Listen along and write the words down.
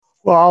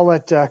Well, I'll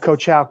let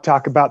Coach Hauck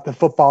talk about the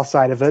football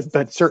side of it,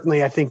 but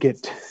certainly I think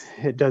it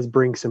does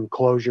bring some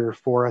closure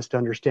for us to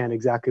understand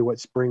exactly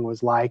what spring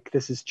was like.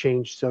 This has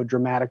changed so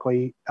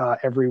dramatically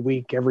every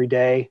week, every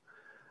day.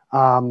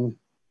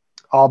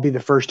 I'll be the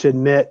first to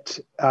admit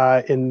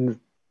in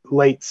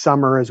late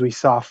summer, as we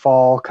saw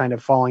fall kind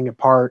of falling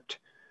apart,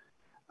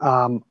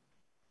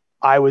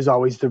 I was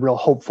always the real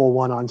hopeful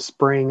one on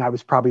spring. I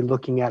was probably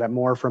looking at it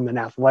more from an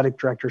athletic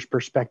director's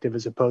perspective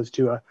as opposed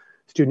to a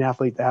student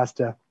athlete that has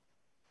to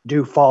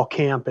do fall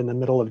camp in the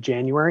middle of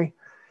January.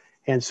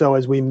 And so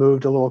as we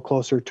moved a little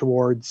closer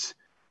towards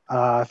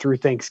through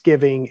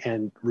Thanksgiving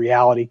and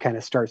reality kind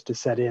of starts to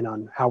set in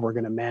on how we're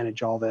going to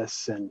manage all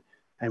this and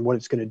what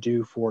it's going to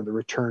do for the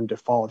return to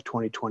fall of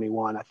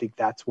 2021, I think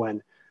that's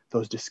when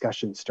those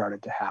discussions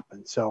started to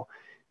happen. So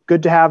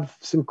good to have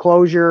some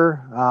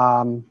closure.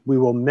 We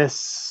will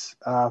miss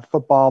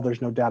football.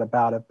 There's no doubt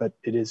about it, but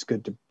it is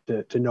good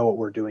to know what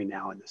we're doing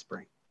now in the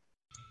spring.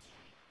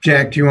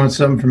 Jack, do you want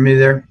something from me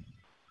there?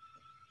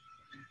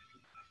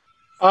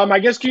 I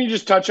guess, can you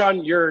just touch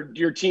on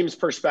your team's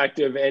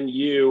perspective and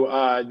you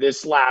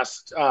this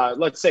last,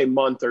 let's say,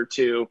 month or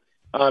two,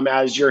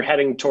 as you're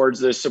heading towards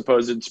this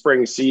supposed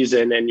spring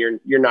season and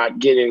you're not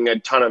getting a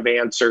ton of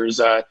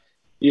answers?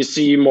 You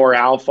see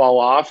morale fall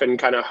off and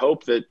kind of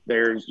hope that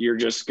you're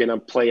just going to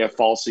play a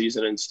fall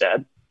season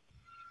instead?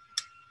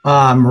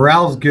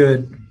 Morale's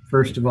good,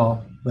 first of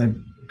all, but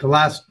the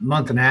last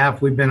month and a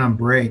half we've been on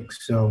break,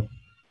 so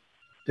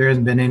there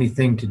hasn't been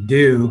anything to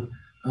do.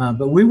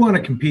 But we want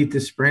to compete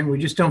this spring. We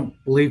just don't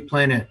believe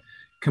playing a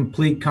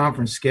complete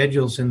conference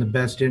schedules in the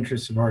best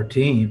interest of our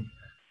team.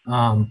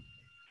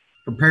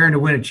 Preparing to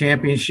win a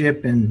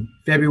championship in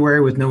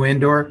February with no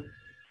indoor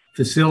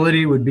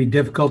facility would be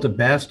difficult at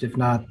best, if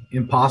not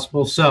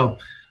impossible. So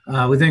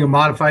we think a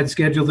modified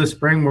schedule this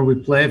spring where we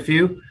play a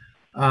few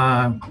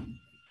will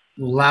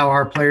allow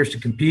our players to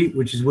compete,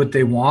 which is what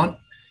they want.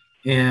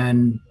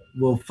 And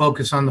we'll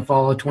focus on the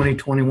fall of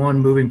 2021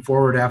 moving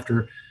forward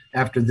after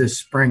this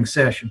spring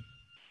session.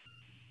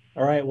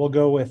 All right, we'll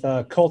go with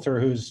Coulter,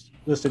 who's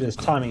listed as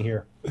Tommy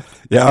here.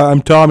 Yeah,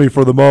 I'm Tommy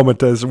for the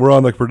moment as we're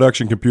on the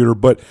production computer.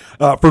 But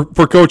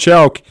for Coach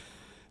Hauck,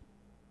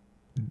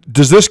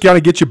 does this kind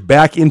of get you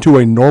back into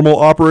a normal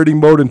operating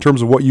mode in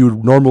terms of what you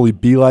would normally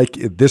be like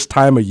at this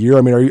time of year?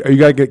 I mean, are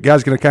you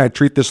guys going to kind of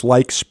treat this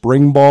like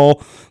spring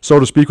ball, so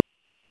to speak?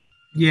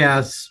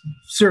 Yes,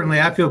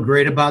 certainly. I feel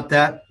great about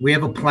that. We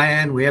have a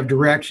plan. We have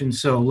direction,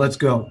 so let's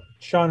go.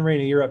 Sean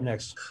Rainey, you're up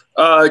next.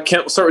 Kent,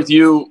 we'll start with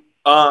you.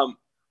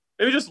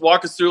 Maybe just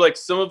walk us through like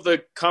some of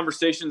the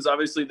conversations.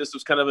 Obviously, this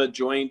was kind of a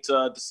joint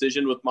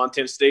decision with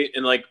Montana State,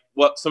 and like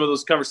what some of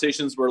those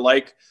conversations were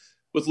like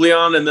with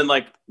Leon, and then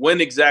like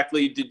when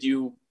exactly did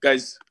you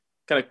guys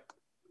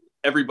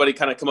everybody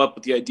come up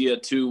with the idea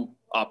to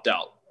opt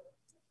out?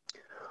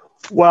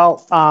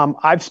 Well,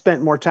 I've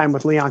spent more time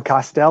with Leon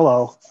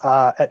Costello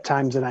at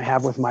times than I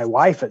have with my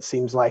wife, it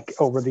seems like,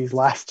 over these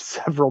last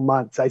several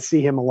months. I see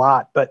him a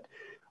lot, but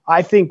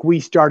I think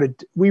we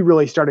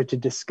really started to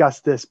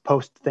discuss this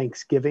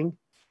post-Thanksgiving.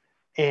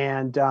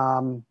 And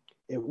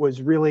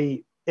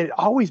it had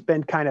always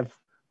been kind of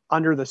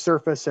under the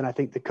surface. And I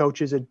think the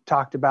coaches had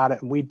talked about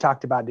it and we'd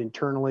talked about it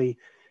internally.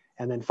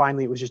 And then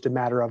finally, it was just a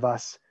matter of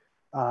us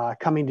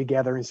coming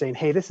together and saying,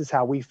 hey, this is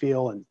how we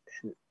feel.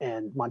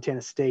 And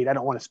Montana State, I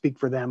don't want to speak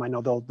for them. I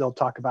know they'll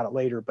talk about it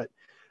later, but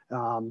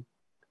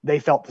they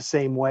felt the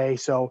same way.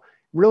 So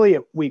really,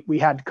 we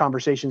had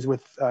conversations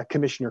with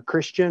Commissioner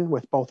Christian,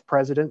 with both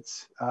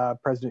presidents,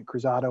 President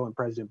Cruzado and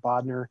President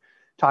Bodner,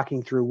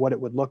 talking through what it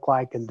would look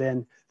like, and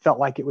then felt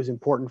like it was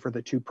important for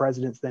the two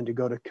presidents then to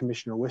go to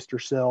Commissioner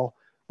Wistersill,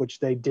 which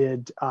they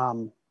did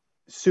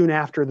soon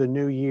after the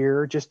new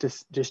year, just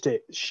to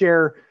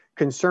share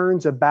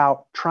concerns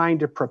about trying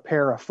to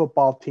prepare a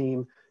football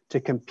team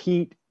to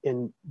compete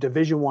in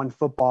Division I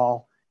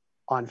football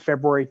on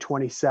February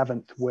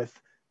 27th with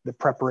the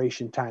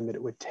preparation time that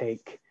it would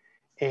take.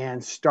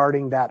 And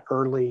starting that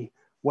early,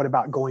 what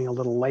about going a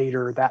little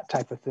later, that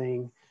type of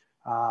thing.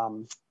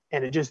 And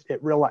it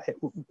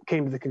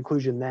came to the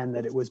conclusion then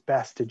that it was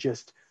best to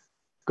just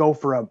go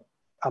for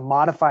a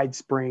modified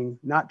spring,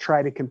 not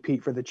try to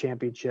compete for the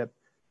championship,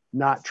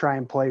 not try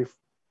and play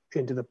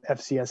into the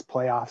FCS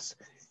playoffs.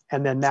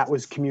 And then that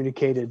was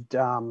communicated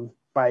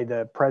by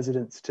the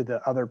presidents to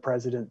the other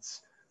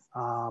presidents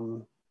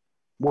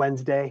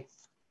Wednesday.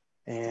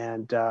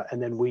 And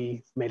then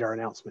we made our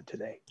announcement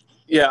today.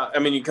 Yeah, I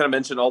mean, you kind of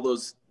mentioned all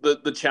those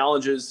the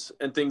challenges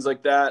and things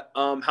like that.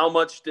 How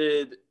much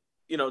did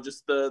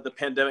just the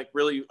pandemic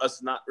really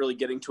us not really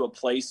getting to a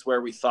place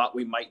where we thought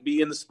we might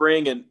be in the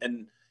spring,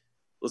 and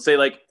let's say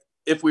like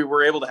if we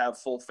were able to have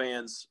full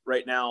fans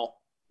right now,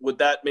 would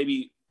that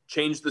maybe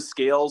change the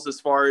scales as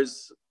far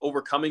as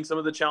overcoming some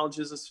of the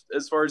challenges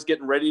as far as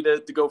getting ready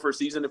to go for a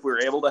season if we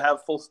were able to have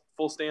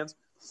full stands?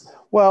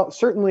 Well,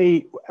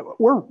 certainly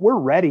we're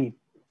ready.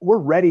 We're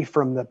ready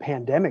from the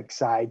pandemic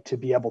side to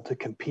be able to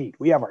compete.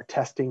 We have our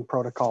testing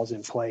protocols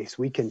in place.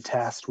 We can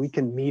test, we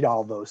can meet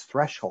all those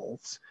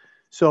thresholds.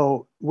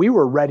 So we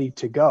were ready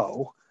to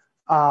go.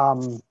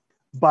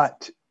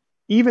 But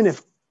even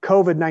if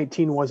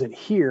COVID-19 wasn't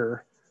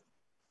here,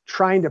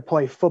 trying to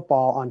play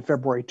football on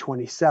February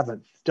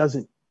 27th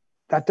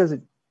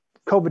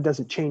COVID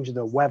doesn't change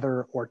the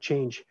weather or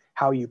change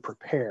how you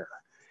prepare.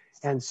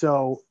 And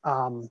so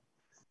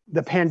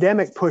the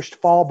pandemic pushed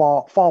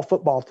fall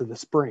football to the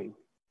spring.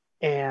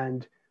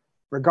 And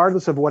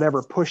regardless of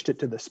whatever pushed it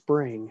to the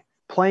spring,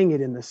 playing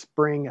it in the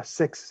spring, a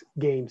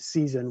 6-game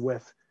season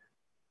with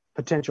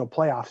potential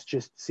playoffs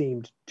just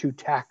seemed too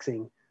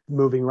taxing,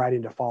 moving right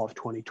into fall of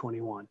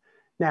 2021.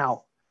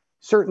 Now,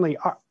 certainly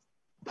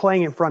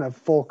playing in front of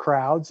full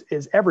crowds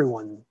is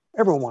everyone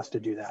wants to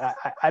do that.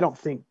 I don't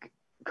think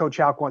Coach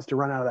Hauck wants to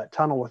run out of that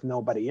tunnel with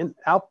nobody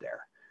out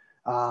there.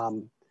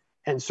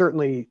 And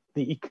certainly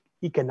the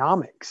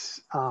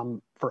economics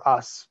for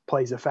us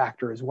plays a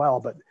factor as well.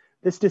 But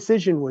this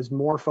decision was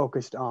more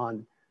focused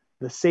on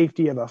the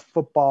safety of a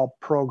football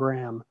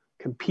program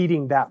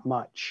competing that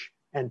much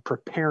and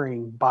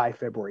preparing by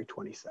February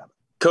 27th.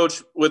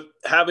 Coach, with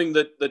having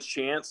the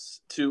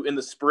chance to, in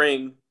the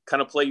spring,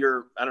 kind of play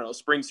your,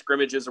 spring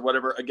scrimmages or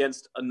whatever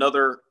against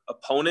another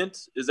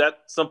opponent, is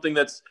that something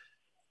that's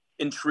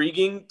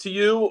intriguing to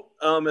you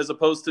as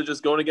opposed to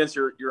just going against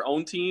your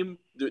own team?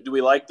 Do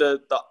we like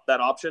that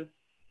option?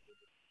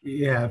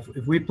 Yeah,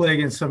 if we play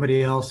against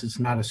somebody else, it's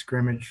not a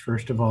scrimmage,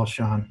 first of all,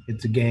 Sean.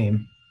 It's a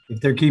game. If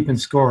they're keeping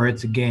score,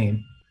 it's a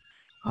game.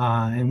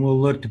 And we'll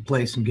look to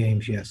play some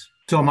games, yes.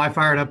 So am I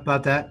fired up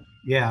about that?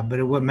 Yeah,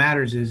 but what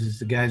matters is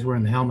the guys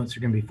wearing the helmets are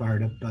going to be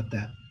fired up about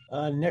that.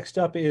 Next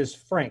up is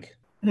Frank.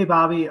 Hey,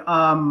 Bobby.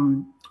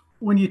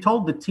 When you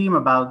told the team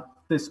about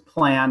this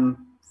plan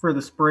for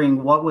the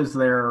spring, what was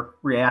their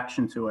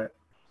reaction to it?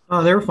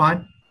 Oh, they were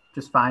fine.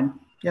 Just fine?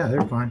 Yeah, they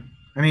were fine.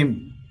 I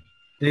mean,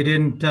 they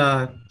didn't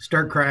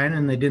start crying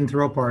and they didn't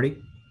throw a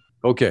party.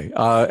 Okay.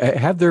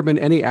 Have there been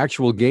any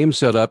actual games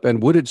set up,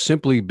 and would it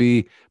simply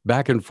be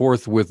back and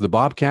forth with the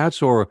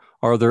Bobcats, or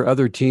are there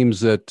other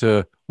teams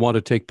that want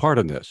to take part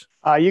in this?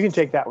 You can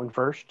take that one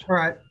first. All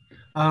right.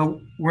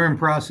 We're in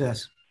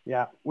process.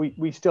 Yeah,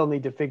 we still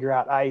need to figure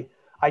out. I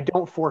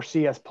don't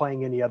foresee us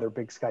playing any other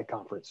Big Sky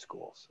Conference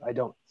schools. I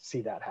don't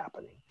see that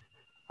happening.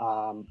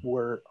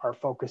 Our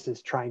focus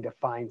is trying to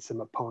find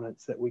some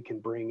opponents that we can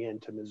bring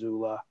into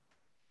Missoula.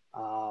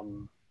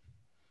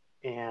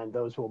 And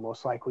those will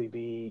most likely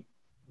be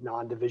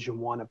non-Division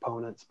I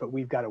opponents, but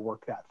we've got to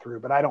work that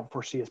through. But I don't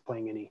foresee us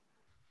playing any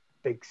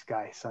Big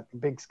Sky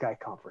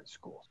Conference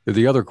schools.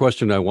 The other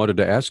question I wanted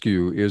to ask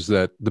you is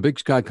that the Big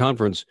Sky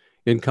Conference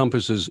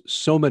encompasses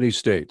so many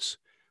states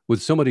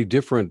with so many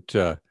different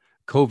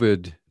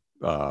COVID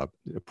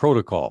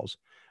protocols.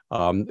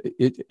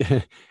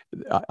 It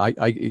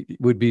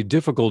would be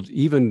difficult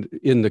even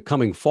in the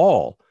coming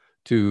fall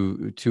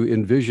to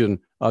envision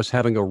us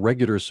having a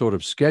regular sort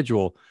of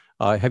schedule.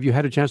 Have you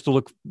had a chance to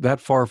look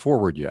that far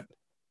forward yet?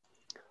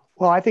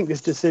 Well, I think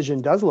this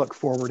decision does look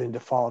forward into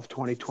fall of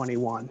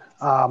 2021.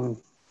 I'm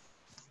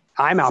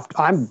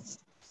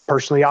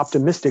personally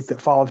optimistic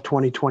that fall of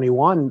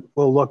 2021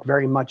 will look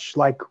very much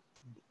like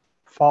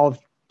fall of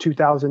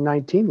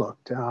 2019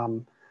 looked,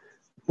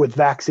 with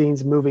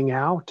vaccines moving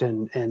out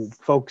and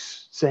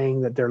folks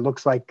saying that there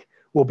looks like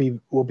we'll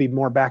be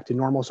more back to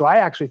normal. So I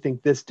actually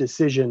think this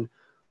decision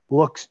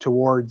looks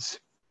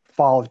towards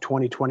fall of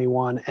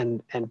 2021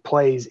 and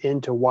plays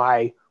into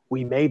why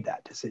we made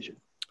that decision.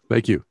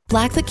 Thank you.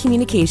 Blackfoot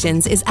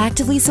Communications is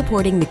actively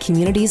supporting the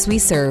communities we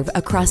serve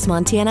across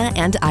Montana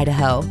and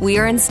Idaho. We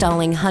are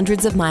installing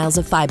hundreds of miles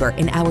of fiber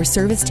in our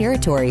service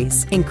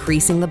territories,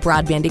 increasing the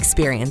broadband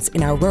experience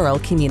in our rural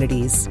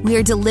communities. We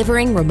are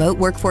delivering remote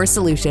workforce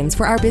solutions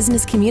for our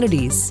business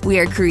communities. We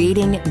are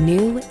creating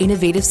new,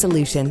 innovative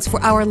solutions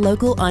for our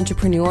local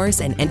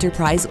entrepreneurs and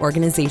enterprise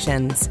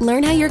organizations.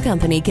 Learn how your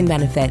company can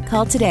benefit.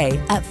 Call today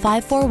at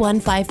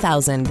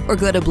 541-5000 or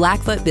go to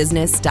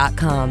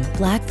blackfootbusiness.com.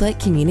 Blackfoot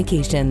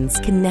Communications.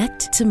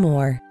 Connect to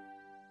more.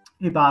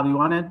 Hey, Bobby,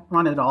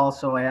 wanted to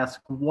also ask,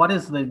 what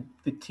is the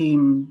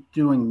team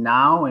doing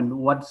now, and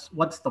what's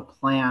the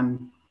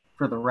plan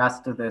for the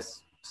rest of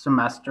this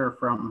semester,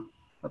 from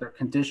whether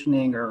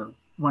conditioning or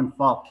when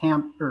fall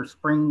camp or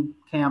spring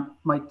camp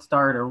might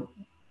start, or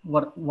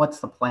what's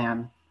the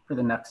plan for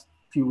the next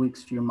few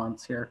weeks, few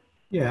months here?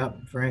 Yeah,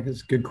 Frank,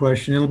 that's a good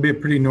question. It'll be a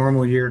pretty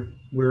normal year.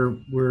 We're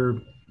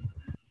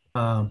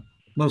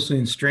mostly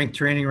in strength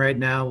training right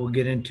now. We'll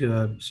get into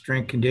a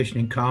strength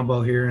conditioning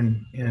combo here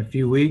in a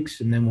few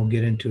weeks, and then we'll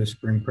get into a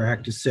spring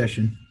practice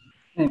session.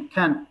 And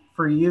Kent,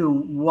 for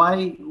you,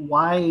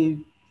 why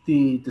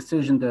the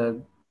decision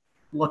to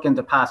look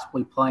into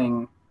possibly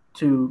playing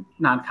 2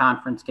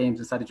 non-conference games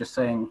instead of just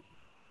saying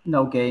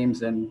no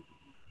games and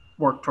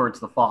work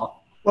towards the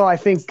fall? Well, I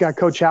think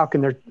Coach Hauck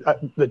and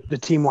the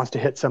team wants to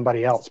hit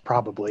somebody else,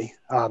 probably.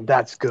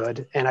 That's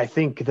good. And I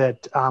think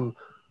that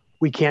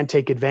we can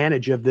take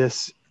advantage of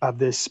this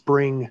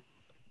spring.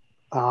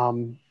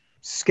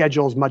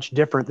 Schedule is much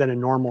different than a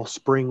normal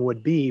spring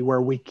would be,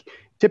 where we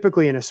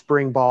typically in a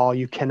spring ball,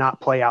 you cannot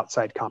play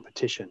outside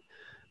competition.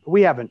 But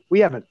we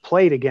haven't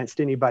played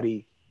against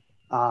anybody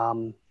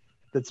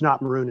that's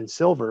not maroon and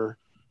silver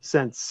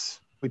since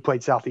we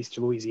played Southeast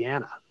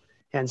Louisiana.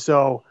 And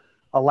so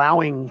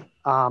allowing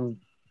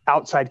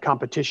outside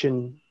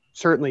competition.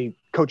 Certainly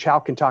Coach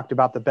Hauck talked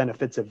about the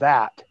benefits of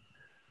that,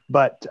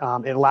 but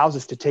it allows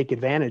us to take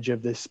advantage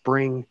of this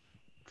spring,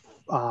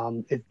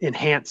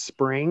 enhanced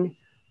spring,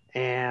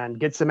 and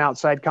get some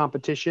outside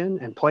competition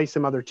and play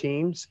some other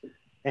teams,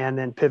 and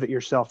then pivot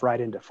yourself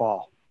right into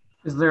fall.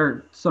 Is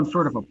there some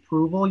sort of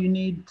approval you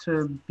need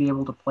to be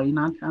able to play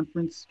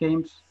non-conference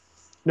games?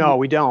 No,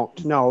 we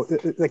don't. No,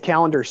 the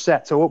calendar's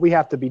set. So what we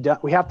have to be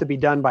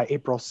done by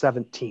April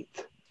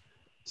 17th.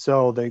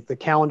 So the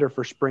calendar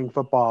for spring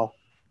football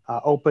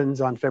opens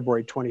on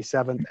February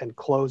 27th and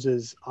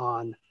closes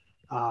on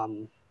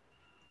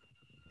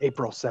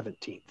April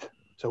 17th.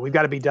 So we've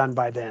got to be done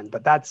by then.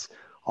 But that's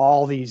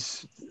all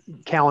these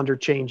calendar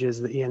changes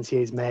that the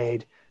NCAA's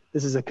made.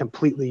 This is a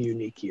completely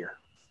unique year.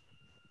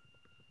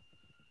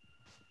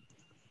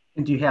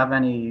 And do you have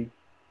any,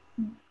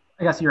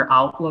 I guess, your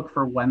outlook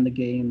for when the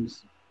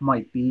games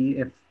might be,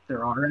 if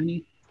there are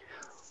any?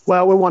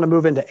 Well, we want to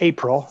move into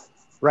April,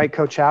 right,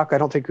 Coach Hauck? I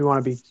don't think we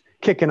want to be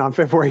kicking on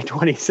February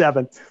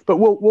 27th, but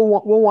we'll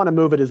want to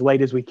move it as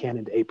late as we can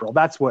into April.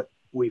 That's what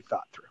we've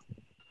thought through.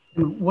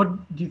 And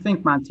what do you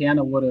think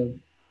Montana would have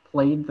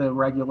played the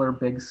regular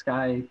Big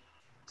Sky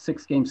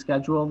 6-game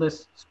schedule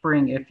this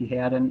spring if you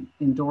had an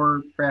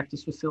indoor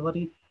practice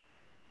facility?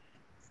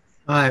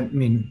 I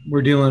mean,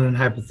 we're dealing in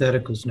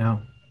hypotheticals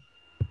now.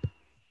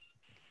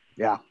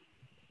 Yeah.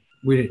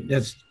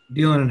 That's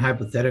dealing in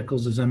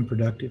hypotheticals is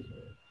unproductive.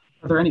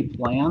 Are there any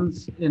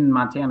plans in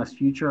Montana's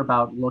future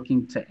about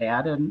looking to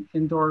add an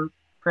indoor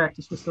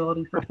practice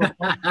facility for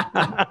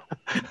football?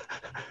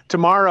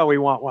 Tomorrow we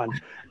want one.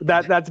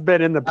 That's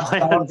been in the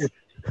plans.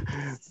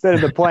 It's been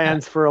in the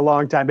plans for a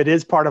long time. It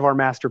is part of our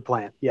master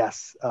plan.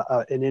 Yes,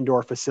 an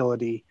indoor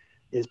facility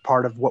is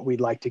part of what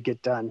we'd like to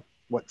get done.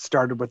 What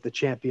started with the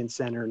Champion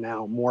Center,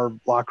 now more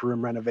locker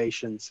room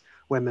renovations,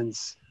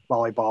 women's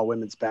volleyball,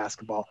 women's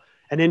basketball.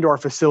 An indoor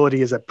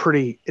facility is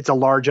it's a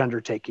large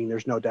undertaking.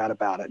 There's no doubt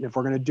about it. And if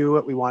we're going to do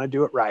it, we want to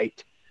do it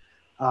right.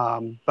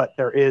 But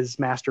there is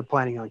master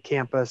planning on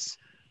campus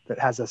that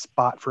has a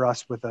spot for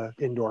us with an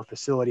indoor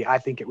facility. I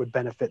think it would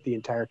benefit the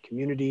entire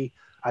community.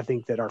 I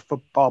think that our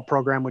football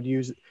program would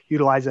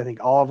utilize it. I think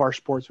all of our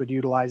sports would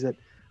utilize it.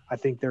 I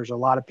think there's a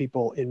lot of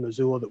people in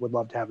Missoula that would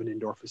love to have an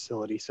indoor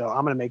facility. So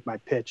I'm going to make my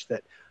pitch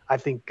that I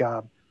think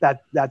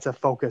that's a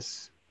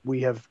focus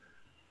we have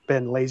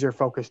been laser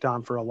focused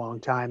on for a long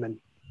time. And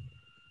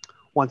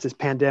once this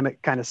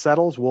pandemic kind of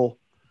settles, we'll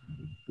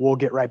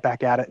get right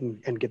back at it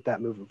and get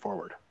that moving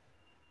forward.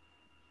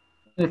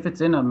 If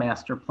it's in a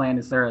master plan,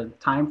 is there a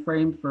time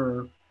frame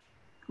for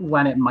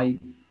when it might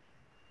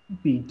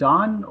be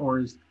done,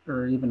 or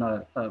even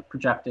a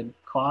projected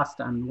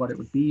cost on what it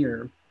would be?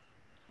 Or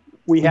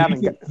we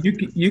haven't.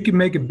 You can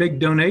make a big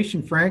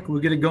donation, Frank.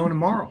 We'll get it going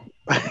tomorrow.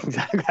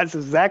 That's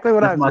exactly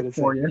what I was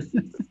going to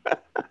say.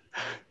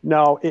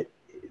 No,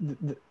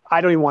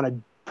 I don't even want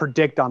to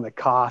predict on the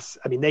costs.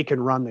 I mean, they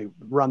can run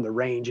the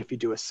range if you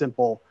do a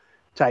simple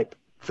type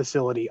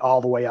facility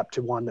all the way up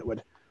to one that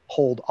would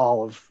hold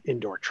all of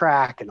indoor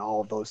track and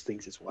all of those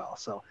things as well.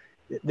 So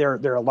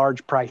they're a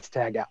large price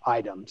tag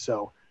item.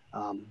 So,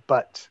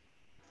 but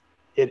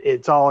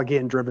it's all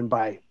again driven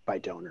by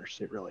donors.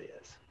 It really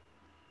is.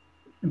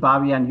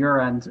 Bobby, on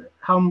your end,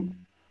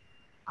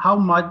 how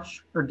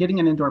much, or getting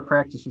an indoor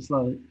practice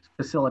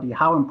facility,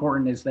 how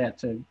important is that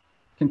to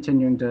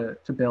continuing to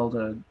build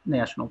a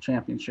national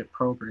championship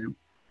program?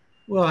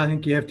 Well, I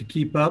think you have to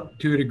keep up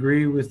to a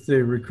degree with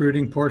the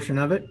recruiting portion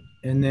of it,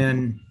 and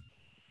then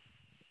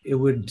it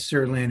would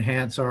certainly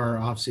enhance our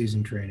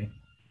off-season training.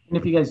 And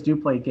if you guys do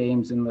play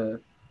games in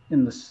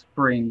the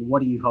spring,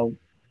 what do you hope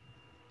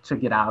to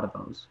get out of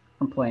those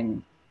from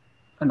playing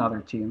another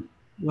team?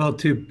 Well,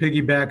 to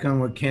piggyback on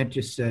what Kent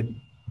just said,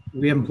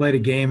 we haven't played a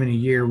game in a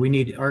year.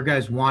 Our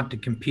guys want to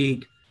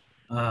compete.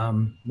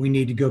 We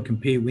need to go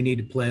compete. We need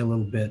to play a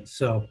little bit.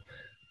 So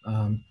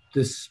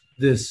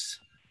this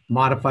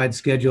modified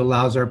schedule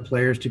allows our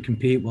players to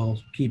compete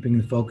while keeping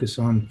the focus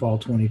on fall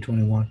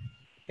 2021.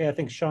 Yeah, I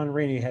think Sean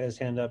Rainey had his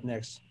hand up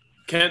next.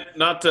 Kent,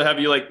 not to have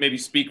you maybe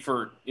speak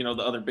for, the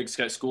other Big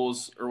Sky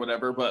schools or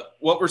whatever, but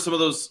what were some of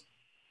those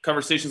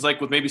conversations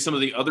like with maybe some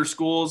of the other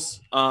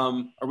schools?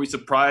 Are we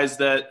surprised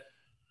that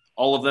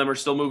all of them are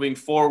still moving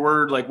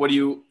forward? What do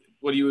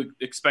you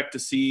expect to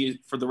see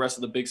for the rest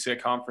of the Big Sky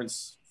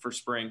Conference for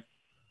spring?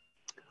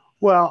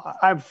 Well,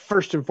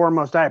 first and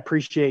foremost, I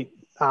appreciate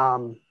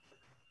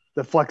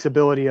the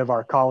flexibility of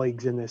our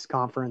colleagues in this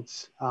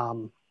conference.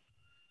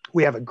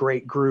 We have a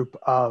great group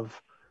of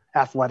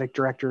athletic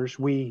directors.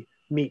 We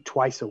meet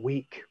twice a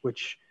week,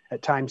 which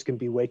at times can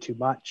be way too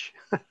much,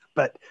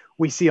 but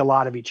we see a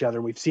lot of each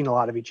other. We've seen a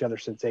lot of each other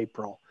since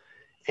April.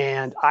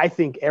 And I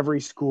think every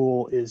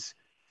school is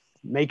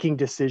making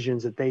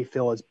decisions that they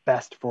feel is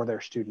best for their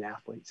student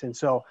athletes. And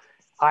so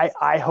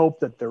I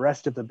hope that the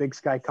rest of the Big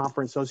Sky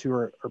Conference, those who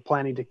are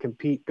planning to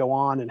compete, go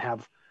on and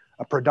have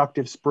a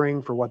productive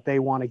spring for what they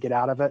want to get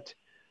out of it.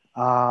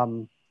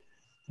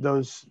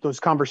 Those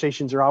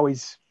conversations are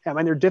always,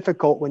 they're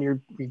difficult when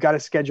you've got a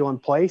schedule in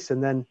place,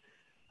 and then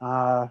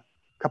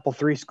couple,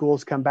 3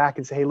 schools come back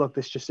and say, hey, look,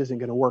 this just isn't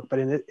going to work. But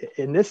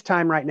in this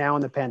time right now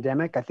in the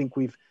pandemic, I think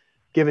we've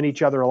given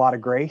each other a lot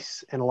of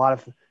grace and a lot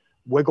of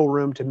wiggle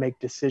room to make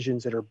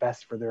decisions that are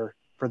best for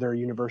their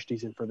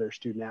universities and for their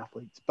student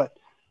athletes. But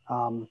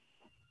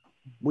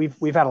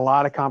we've had a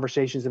lot of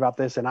conversations about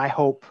this, and I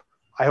hope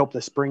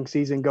the spring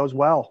season goes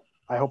well.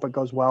 I hope it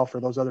goes well for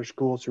those other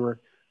schools who are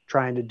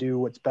trying to do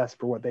what's best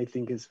for what they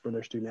think is for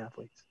their student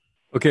athletes.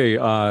 Okay,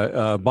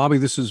 Bobby,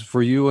 this is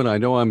for you, and I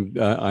know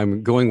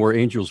I'm going where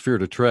angels fear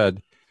to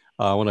tread.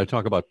 When I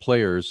talk about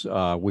players,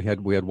 we had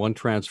one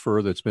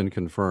transfer that's been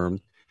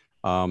confirmed.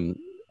 Are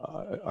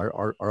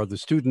the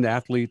student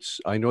athletes?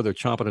 I know they're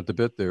chomping at the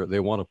bit. They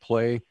want to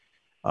play.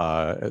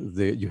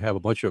 You have a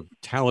bunch of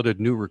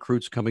talented new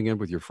recruits coming in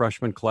with your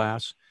freshman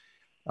class.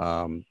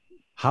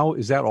 How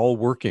is that all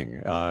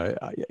working?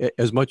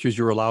 As much as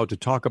you're allowed to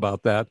talk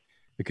about that,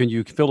 can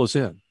you fill us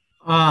in?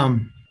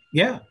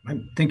 Yeah, I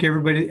think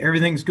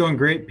everything's going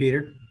great,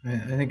 Peter. I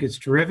think it's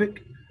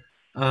terrific.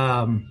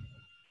 In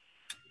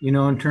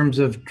terms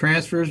of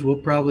transfers, we'll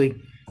probably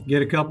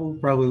get a couple,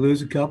 probably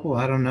lose a couple.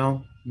 I don't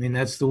know. I mean,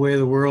 that's the way of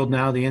the world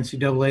now. The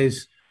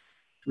NCAA's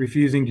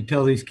refusing to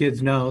tell these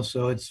kids no,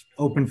 so it's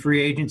open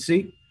free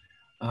agency.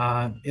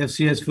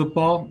 FCS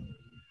football,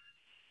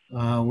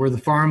 we're the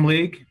farm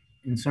league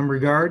in some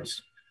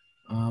regards,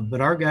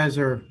 but our guys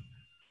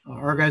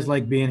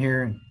like being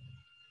here, and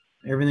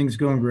everything's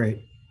going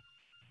great.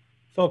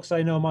 Folks,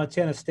 I know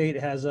Montana State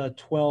has a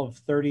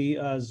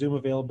 12:30 Zoom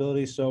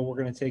availability, so we're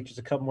going to take just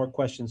a couple more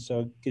questions,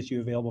 so get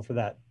you available for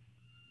that.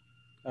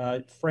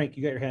 Frank,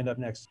 you got your hand up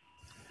next.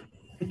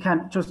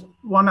 Kent, just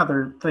one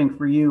other thing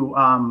for you.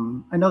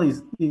 I know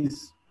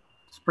these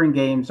spring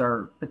games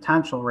are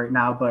potential right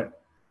now,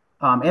 but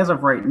as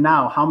of right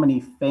now, how many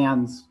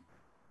fans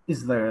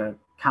is the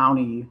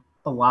county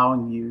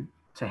allowing you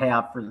to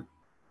have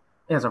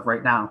as of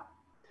right now?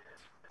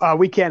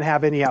 We can't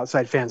have any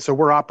outside fans. So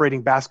we're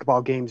operating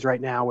basketball games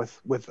right now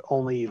with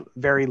only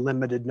very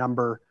limited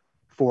number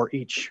for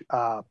each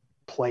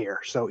player.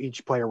 So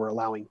each player we're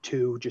allowing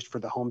 2 just for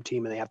the home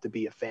team, and they have to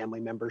be a family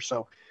member.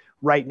 So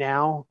right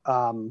now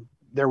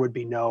there would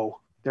be no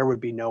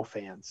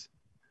fans.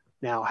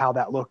 Now how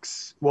that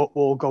looks,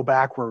 we'll go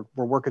back. We're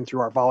working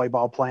through our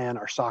volleyball plan,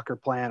 our soccer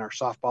plan, our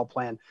softball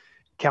plan.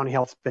 County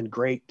Health's been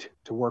great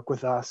to work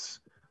with us.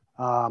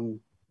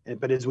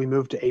 But as we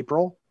move to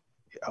April,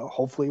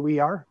 hopefully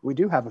we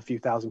do have a few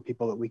thousand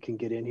people that we can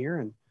get in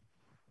here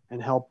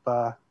and help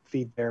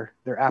feed their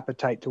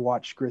appetite to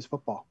watch Griz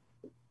football.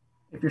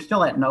 If you're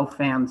still at no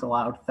fans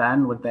allowed,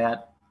 then would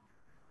that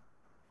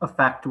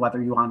affect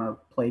whether you want to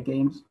play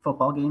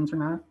football games or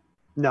not?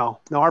 No,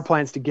 our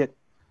plan is to get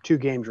 2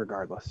 games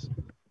regardless.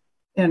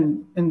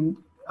 And can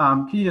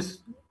you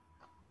just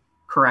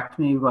correct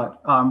me,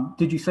 but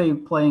did you say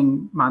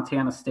playing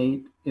Montana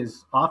State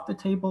is off the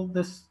table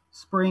this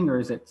spring, or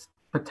is it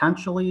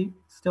potentially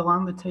still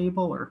on the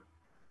table? Or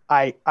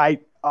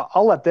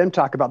I'll let them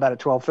talk about that at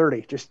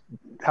 12:30. Just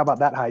how about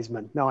that,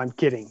 Heisman? No, I'm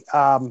kidding.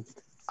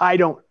 I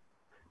don't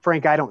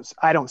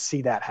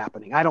see that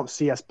happening. I don't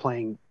see us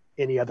playing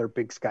any other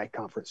Big Sky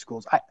Conference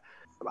schools.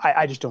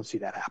 I just don't see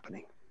that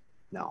happening.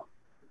 No.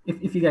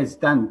 If you guys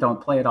then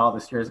don't play at all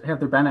this year, have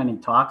there been any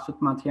talks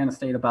with Montana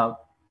State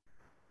about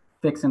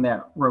fixing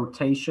that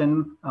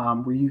rotation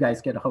where you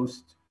guys get a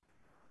host,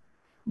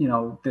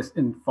 this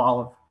in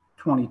fall of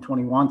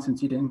 2021,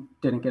 since you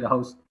didn't get a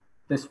host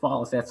this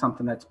fall? Is that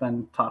something that's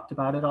been talked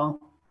about at all?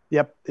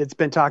 Yep, it's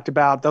been talked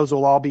about. Those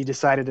will all be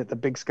decided at the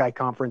Big Sky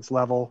Conference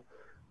level.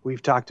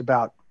 We've talked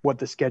about what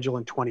the schedule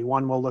in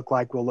 21 will look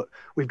like.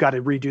 We've got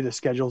to redo the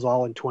schedules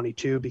all in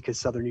 22 because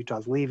Southern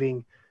Utah's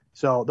leaving.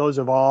 So those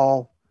of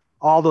all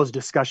those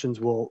discussions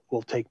will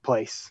take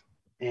place,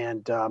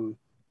 and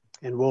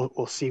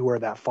we'll see where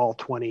that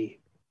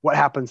what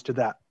happens to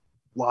that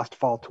lost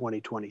fall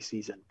 2020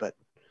 season. But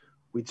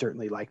we'd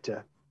certainly like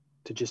to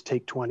just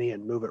take 20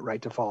 and move it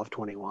right to fall of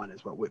 21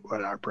 is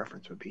what our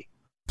preference would be.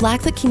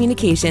 Blackfoot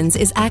Communications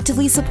is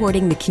actively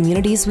supporting the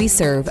communities we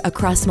serve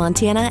across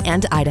Montana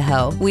and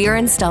Idaho. We are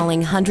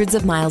installing hundreds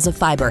of miles of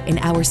fiber in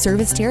our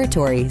service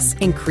territories,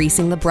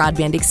 increasing the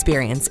broadband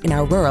experience in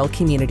our rural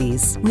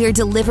communities. We are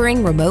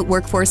delivering remote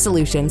workforce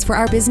solutions for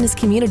our business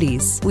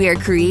communities. We are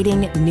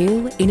creating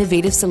new,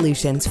 innovative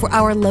solutions for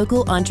our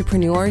local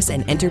entrepreneurs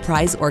and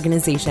enterprise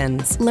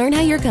organizations. Learn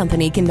how your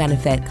company can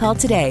benefit. Call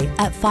today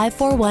at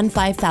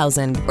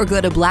 541-5000 or go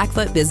to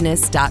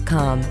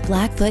blackfootbusiness.com.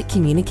 Blackfoot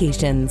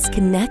Communications.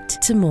 Connect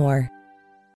to more.